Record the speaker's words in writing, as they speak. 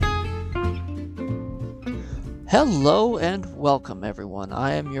Hello and welcome, everyone.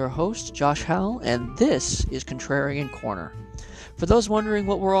 I am your host, Josh Howell, and this is Contrarian Corner. For those wondering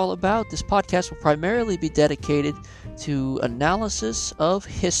what we're all about, this podcast will primarily be dedicated to analysis of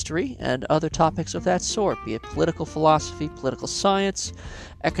history and other topics of that sort, be it political philosophy, political science,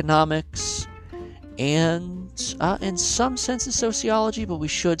 economics, and in some senses sociology, but we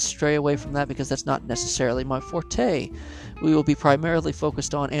should stray away from that because that's not necessarily my forte. We will be primarily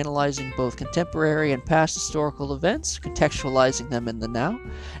focused on analyzing both contemporary and past historical events, contextualizing them in the now,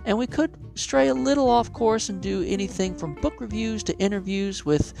 and we could stray a little off course and do anything from book reviews to interviews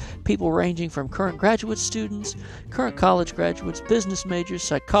with people ranging from current graduate students, current college graduates, business majors,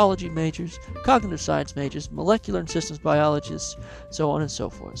 psychology majors, cognitive science majors, molecular and systems biologists, so on and so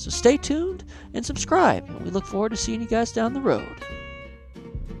forth. So stay tuned and subscribe, and we look forward to seeing you guys down the road.